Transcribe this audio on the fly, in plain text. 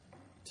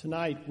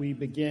Tonight we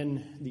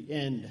begin the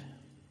end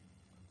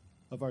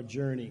of our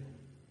journey.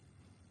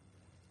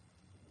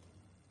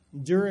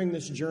 During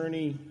this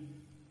journey,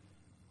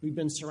 we've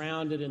been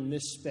surrounded in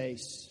this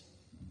space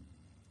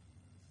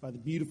by the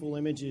beautiful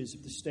images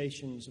of the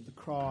Stations of the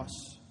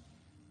Cross.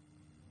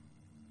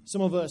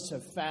 Some of us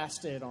have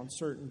fasted on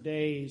certain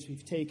days.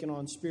 We've taken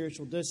on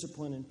spiritual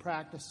discipline and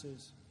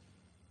practices.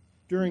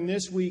 During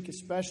this week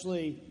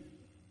especially,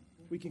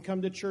 we can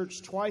come to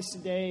church twice a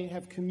day,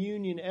 have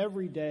communion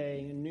every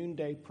day, and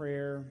noonday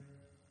prayer.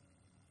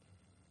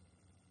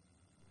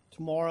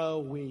 Tomorrow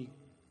we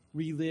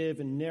relive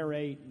and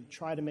narrate and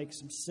try to make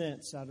some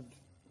sense out of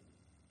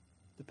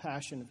the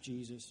passion of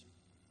Jesus.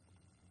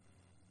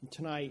 And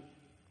tonight,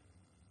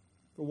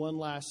 for one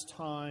last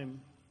time,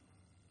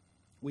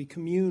 we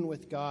commune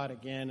with God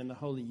again in the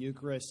Holy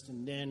Eucharist,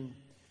 and then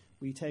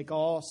we take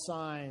all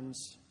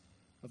signs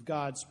of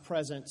God's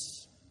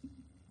presence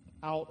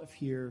out of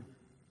here.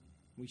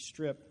 We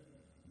strip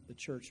the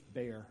church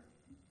bare.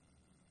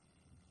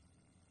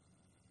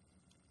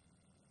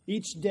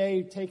 Each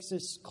day takes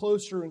us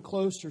closer and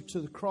closer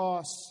to the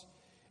cross.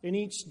 And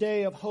each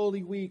day of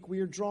Holy Week, we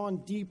are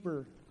drawn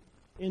deeper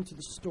into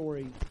the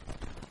story.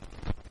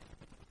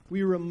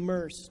 We are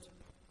immersed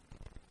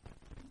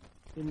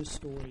in the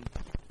story.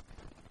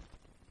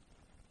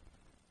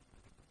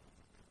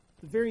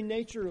 The very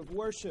nature of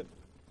worship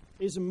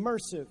is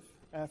immersive,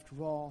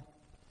 after all.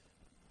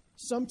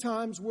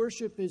 Sometimes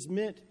worship is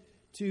meant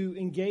to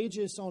engage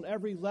us on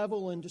every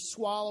level and to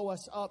swallow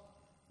us up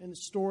in the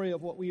story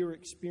of what we are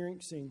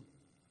experiencing.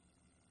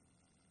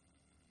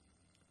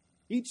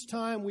 Each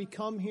time we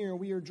come here,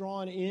 we are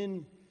drawn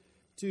in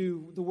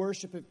to the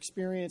worship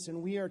experience,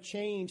 and we are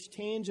changed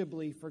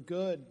tangibly for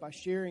good by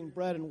sharing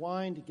bread and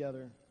wine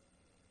together,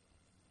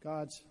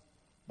 God's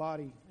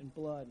body and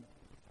blood.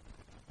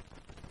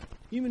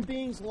 Human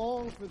beings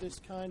long for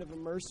this kind of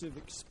immersive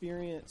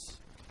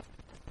experience.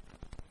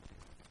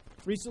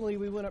 Recently,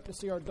 we went up to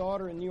see our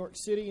daughter in New York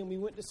City, and we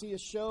went to see a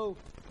show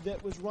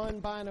that was run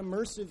by an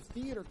immersive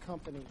theater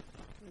company.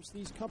 There's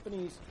these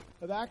companies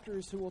of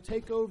actors who will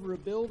take over a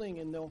building,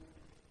 and they'll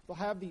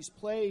have these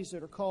plays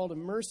that are called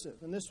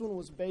immersive. And this one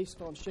was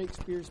based on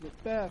Shakespeare's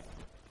Macbeth.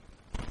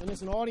 And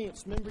as an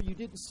audience member, you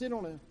didn't sit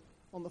on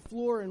the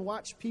floor and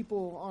watch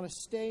people on a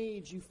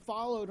stage. You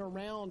followed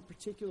around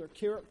particular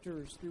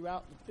characters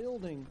throughout the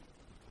building.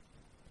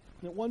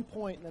 And at one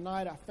point in the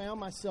night, I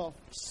found myself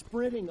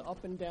sprinting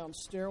up and down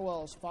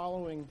stairwells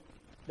following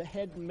the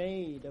head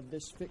maid of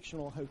this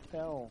fictional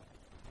hotel,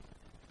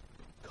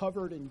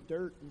 covered in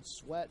dirt and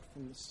sweat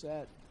from the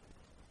set.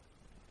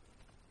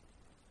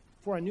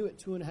 Before I knew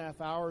it, 2.5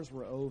 hours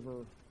were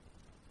over.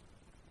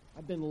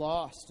 I'd been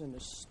lost in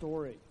this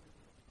story,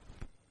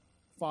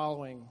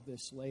 following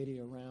this lady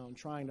around,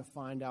 trying to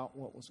find out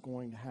what was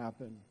going to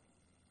happen.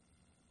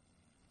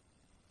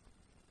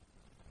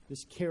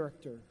 This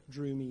character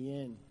drew me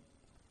in.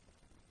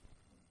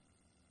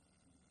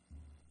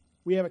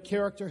 We have a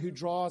character who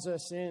draws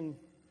us in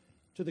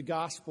to the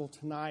gospel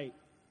tonight.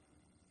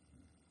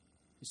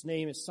 His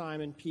name is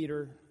Simon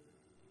Peter.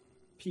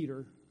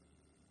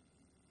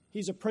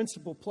 He's a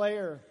principal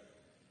player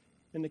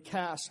in the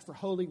cast for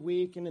Holy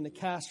Week and in the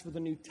cast for the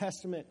New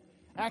Testament,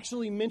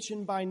 actually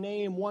mentioned by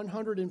name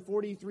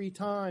 143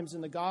 times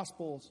in the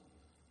Gospels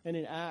and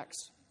in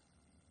Acts.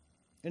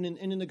 And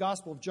in the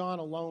Gospel of John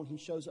alone, he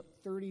shows up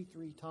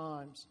 33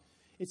 times.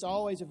 It's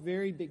always a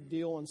very big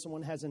deal when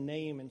someone has a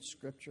name in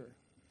Scripture.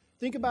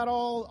 Think about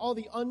all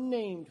the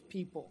unnamed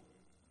people,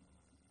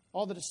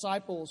 all the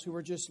disciples who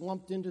were just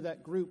lumped into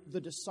that group,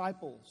 the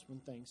disciples when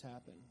things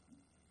happen.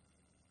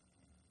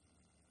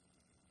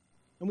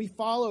 And we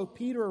follow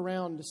Peter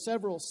around to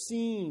several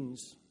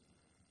scenes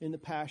in the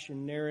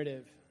Passion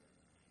narrative.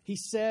 He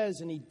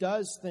says and he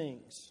does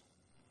things.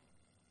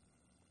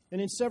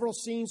 And in several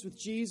scenes with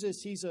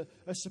Jesus, he's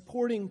a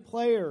supporting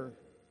player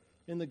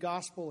in the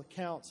gospel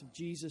accounts of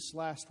Jesus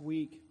last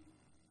week.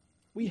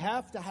 We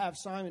have to have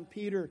Simon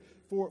Peter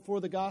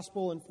for the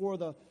gospel and for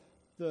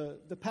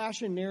the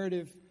Passion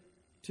narrative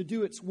to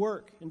do its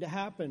work and to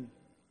happen.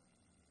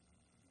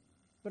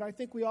 But I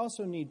think we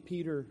also need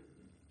Peter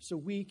so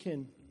we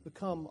can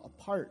become a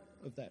part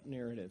of that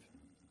narrative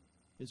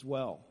as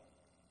well.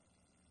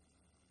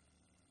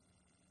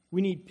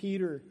 We need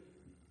Peter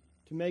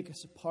to make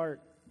us a part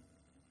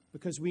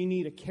because we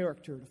need a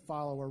character to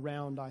follow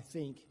around, I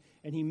think.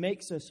 And he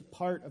makes us a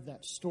part of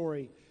that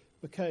story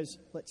because,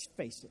 let's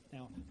face it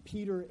now,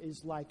 Peter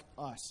is like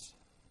us.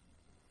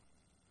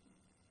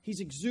 He's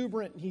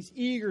exuberant and he's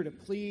eager to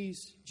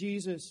please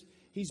Jesus.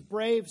 He's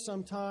brave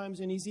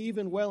sometimes and he's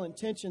even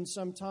well-intentioned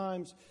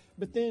sometimes.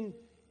 But then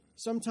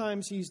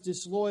sometimes he's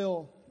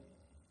disloyal.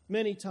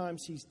 Many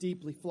times he's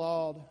deeply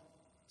flawed.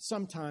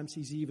 Sometimes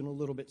he's even a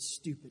little bit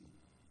stupid.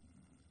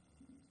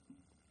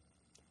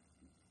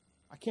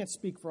 I can't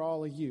speak for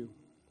all of you.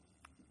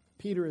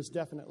 Peter is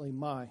definitely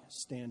my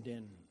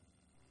stand-in.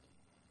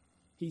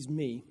 He's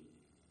me.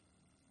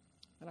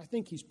 And I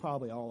think he's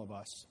probably all of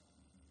us.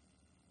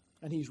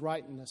 And he's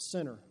right in the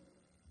center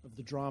of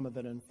the drama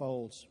that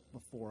unfolds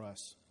before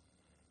us.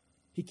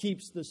 He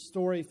keeps the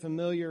story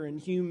familiar and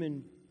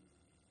human,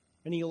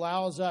 and He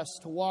allows us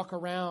to walk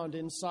around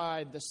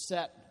inside the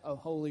set of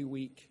Holy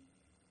Week.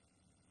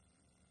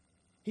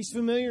 He's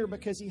familiar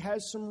because He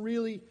has some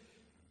really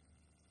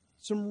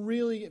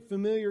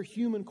familiar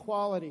human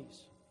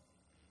qualities.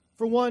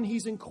 For one,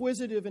 He's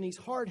inquisitive and He's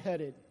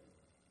hard-headed.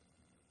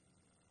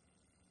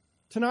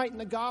 Tonight in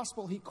the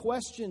gospel, He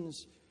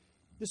questions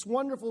this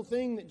wonderful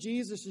thing that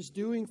Jesus is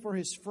doing for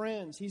His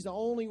friends. He's the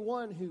only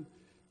one who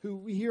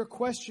we hear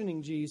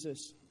questioning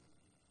Jesus.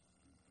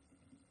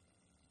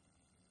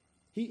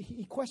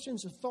 He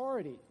questions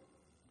authority.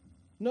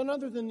 None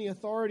other than the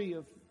authority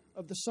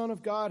of the Son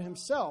of God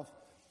Himself.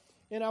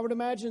 And I would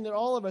imagine that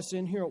all of us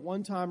in here at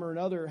one time or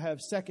another have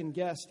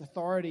second-guessed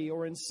authority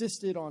or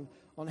insisted on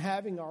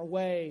having our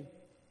way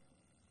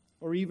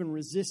or even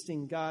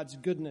resisting God's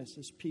goodness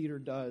as Peter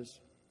does.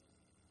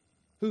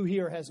 Who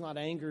here has not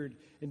angered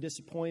and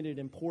disappointed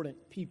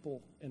important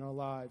people in our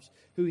lives?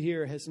 Who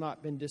here has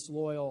not been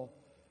disloyal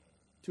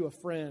to a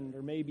friend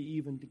or maybe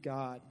even to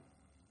God?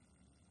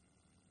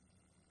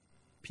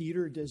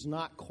 Peter does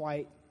not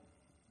quite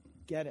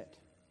get it.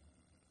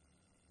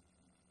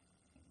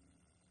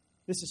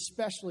 This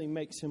especially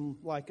makes him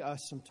like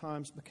us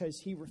sometimes because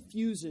he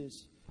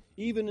refuses,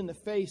 even in the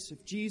face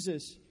of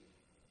Jesus,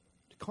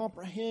 to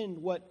comprehend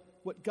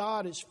what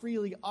God is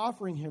freely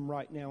offering him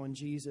right now in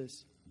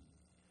Jesus.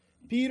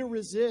 Peter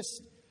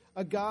resists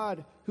a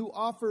God who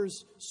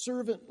offers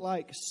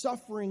servant-like,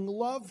 suffering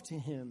love to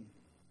him.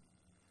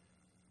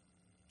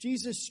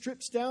 Jesus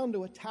strips down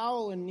to a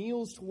towel and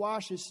kneels to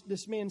wash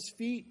this man's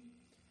feet.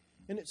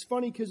 And it's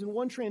funny because in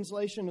one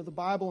translation of the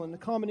Bible, in the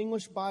Common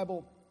English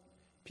Bible,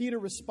 Peter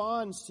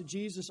responds to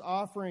Jesus'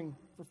 offering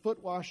for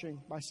foot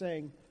washing by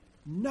saying,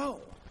 "No,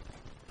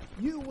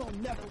 you will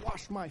never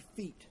wash my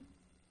feet."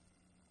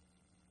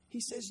 He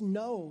says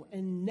no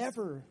and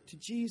never to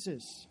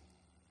Jesus.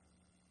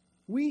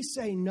 We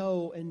say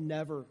no and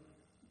never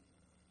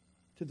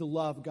to the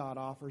love God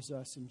offers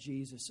us in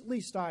Jesus. At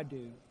least I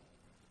do.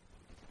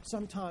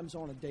 Sometimes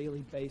on a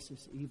daily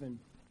basis even.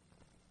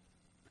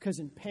 Because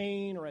in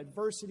pain or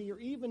adversity or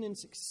even in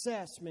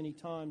success many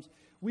times,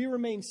 we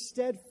remain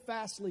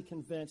steadfastly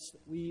convinced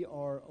that we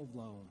are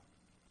alone.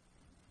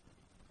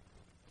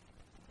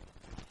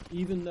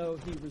 Even though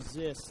he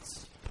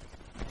resists,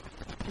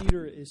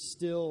 Peter is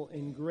still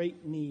in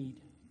great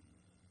need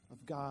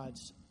of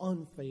God's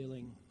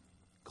unfailing,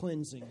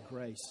 cleansing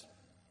grace.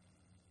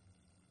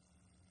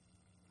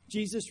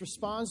 Jesus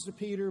responds to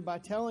Peter by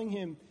telling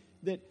him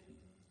that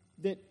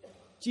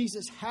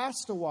Jesus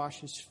has to wash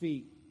his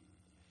feet.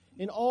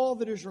 And all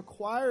that is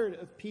required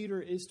of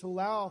Peter is to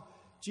allow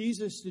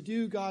Jesus to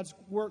do God's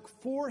work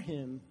for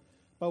him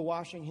by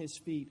washing his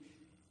feet.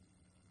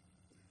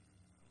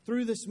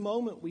 Through this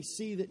moment, we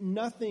see that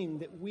nothing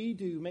that we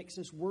do makes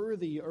us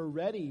worthy or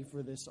ready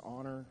for this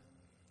honor,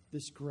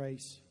 this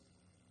grace.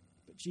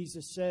 But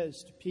Jesus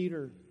says to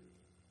Peter,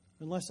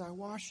 "Unless I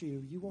wash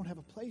you, you won't have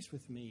a place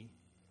with me."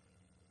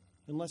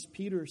 Unless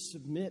Peter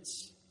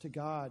submits to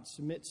God,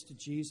 submits to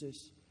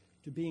Jesus,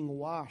 to being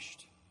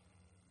washed,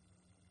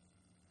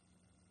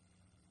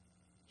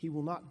 he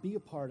will not be a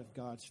part of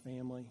God's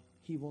family.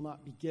 He will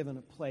not be given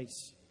a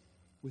place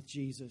with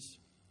Jesus.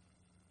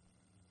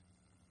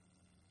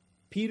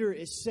 Peter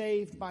is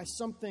saved by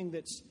something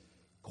that's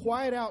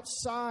quite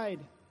outside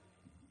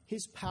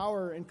his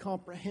power and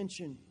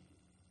comprehension.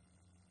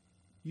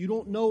 You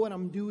don't know what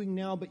I'm doing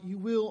now, but you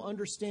will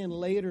understand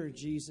later,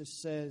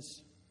 Jesus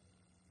says.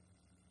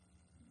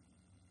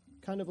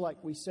 Kind of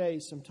like we say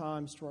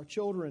sometimes to our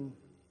children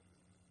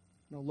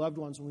and our loved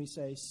ones when we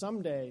say,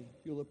 "Someday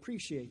you'll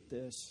appreciate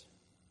this."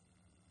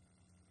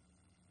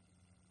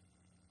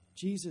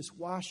 Jesus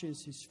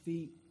washes his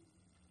feet.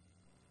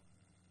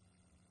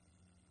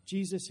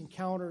 Jesus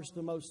encounters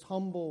the most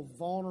humble,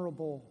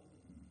 vulnerable,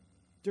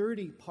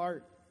 dirty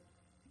part.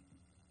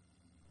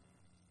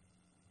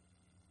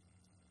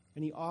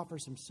 And he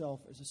offers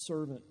himself as a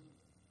servant.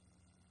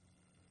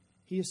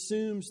 He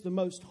assumes the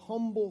most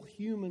humble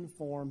human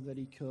form that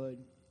he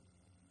could.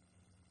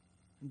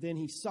 And then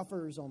he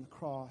suffers on the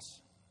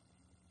cross.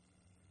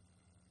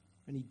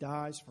 And he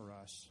dies for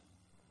us,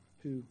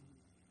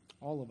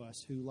 all of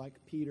us who,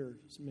 like Peter,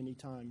 many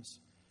times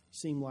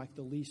seem like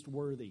the least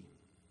worthy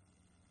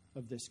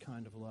of this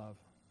kind of love.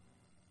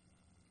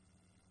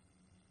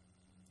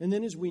 And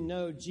then, as we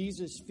know,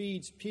 Jesus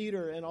feeds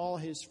Peter and all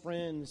his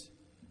friends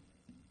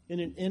in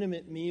an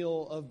intimate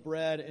meal of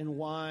bread and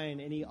wine,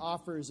 and he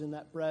offers in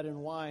that bread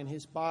and wine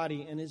his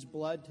body and his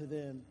blood to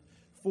them,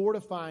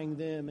 fortifying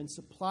them and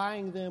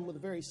supplying them with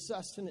the very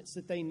sustenance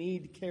that they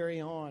need to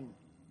carry on.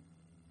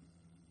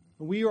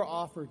 And we are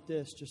offered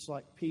this, just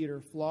like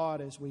Peter, flawed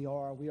as we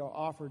are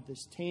offered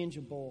this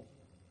tangible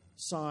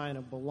sign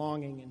of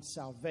belonging and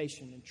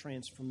salvation and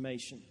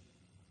transformation.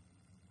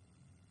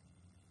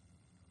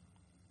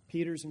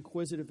 Peter's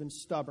inquisitive and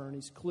stubborn,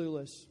 he's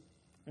clueless,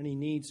 and he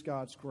needs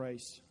God's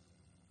grace.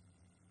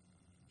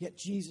 Yet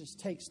Jesus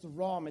takes the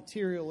raw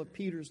material of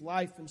Peter's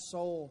life and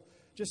soul,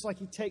 just like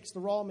he takes the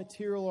raw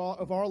material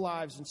of our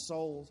lives and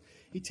souls.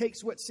 He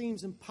takes what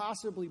seems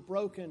impossibly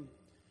broken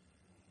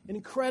and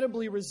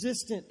incredibly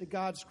resistant to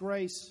God's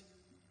grace.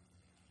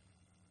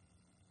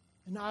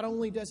 And not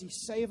only does He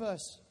save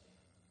us,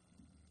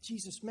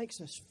 Jesus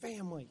makes us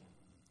family,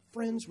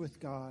 friends with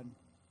God,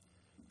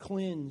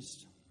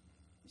 cleansed,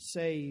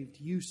 saved,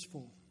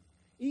 useful,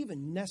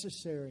 even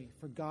necessary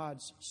for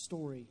God's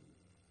story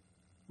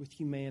with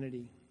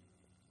humanity.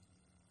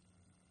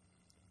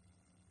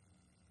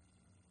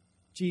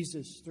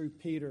 Jesus, through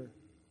Peter,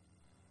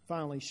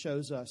 finally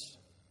shows us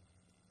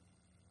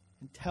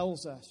and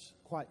tells us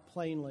quite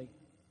plainly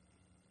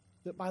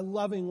that by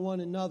loving one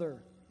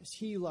another as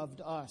He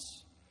loved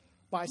us,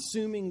 by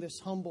assuming this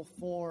humble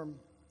form,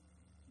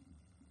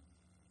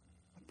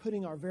 by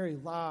putting our very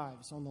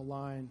lives on the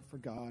line for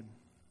God,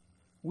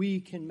 we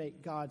can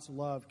make God's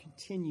love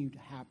continue to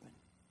happen.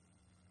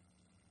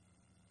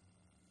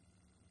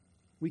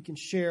 We can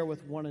share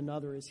with one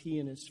another as He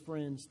and His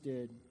friends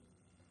did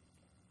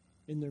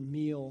in their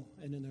meal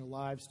and in their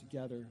lives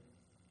together.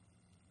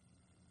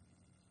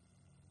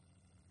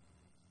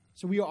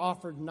 So we are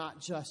offered not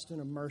just an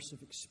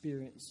immersive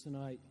experience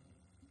tonight,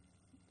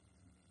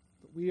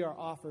 but we are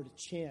offered a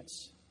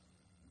chance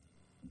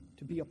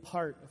to be a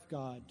part of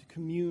God, to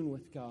commune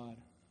with God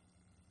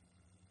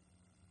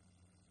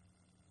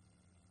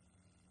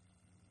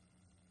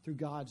through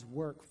God's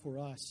work for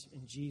us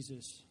in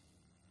Jesus.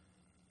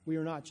 We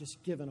are not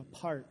just given a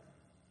part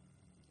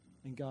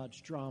in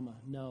God's drama.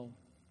 No,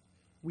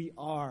 we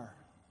are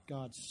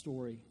God's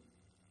story.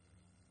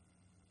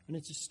 And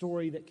it's a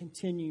story that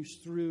continues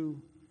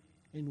through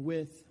and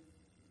with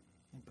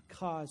and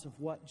because of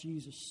what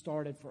Jesus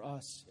started for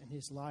us in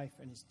His life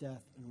and His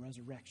death and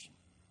resurrection.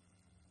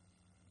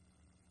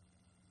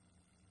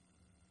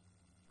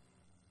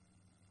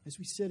 As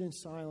we sit in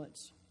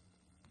silence,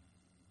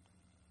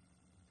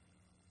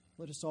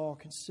 let us all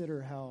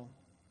consider how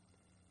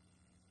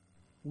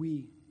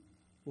we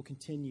will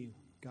continue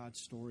God's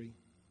story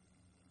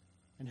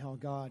and how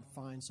God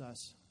finds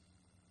us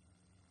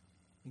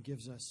and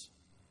gives us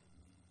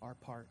our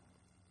part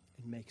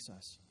and makes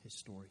us His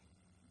story.